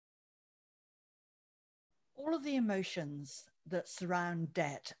All of the emotions that surround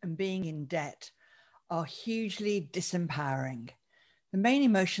debt and being in debt are hugely disempowering. The main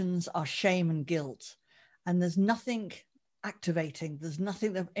emotions are shame and guilt, and there's nothing activating, there's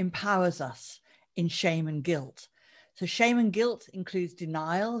nothing that empowers us in shame and guilt. So shame and guilt includes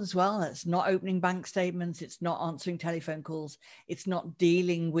denial as well. That's not opening bank statements, it's not answering telephone calls, it's not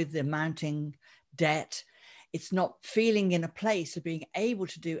dealing with the mounting debt. It's not feeling in a place of being able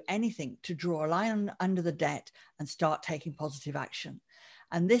to do anything to draw a line under the debt and start taking positive action.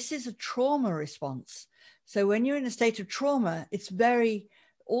 And this is a trauma response. So when you're in a state of trauma,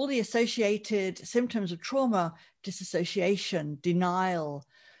 all the associated symptoms of trauma, disassociation, denial,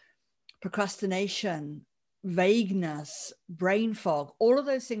 procrastination, vagueness, brain fog, all of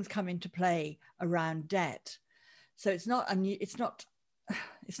those things come into play around debt. So it's not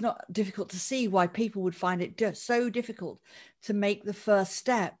difficult to see why people would find it just so difficult to make the first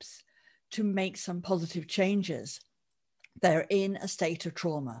steps to make some positive changes. They're in a state of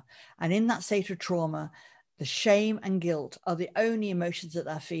trauma. And in that state of trauma, the shame and guilt are the only emotions that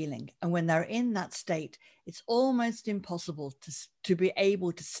they're feeling. And when they're in that state, it's almost impossible to be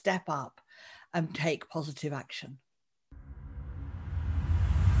able to step up and take positive action.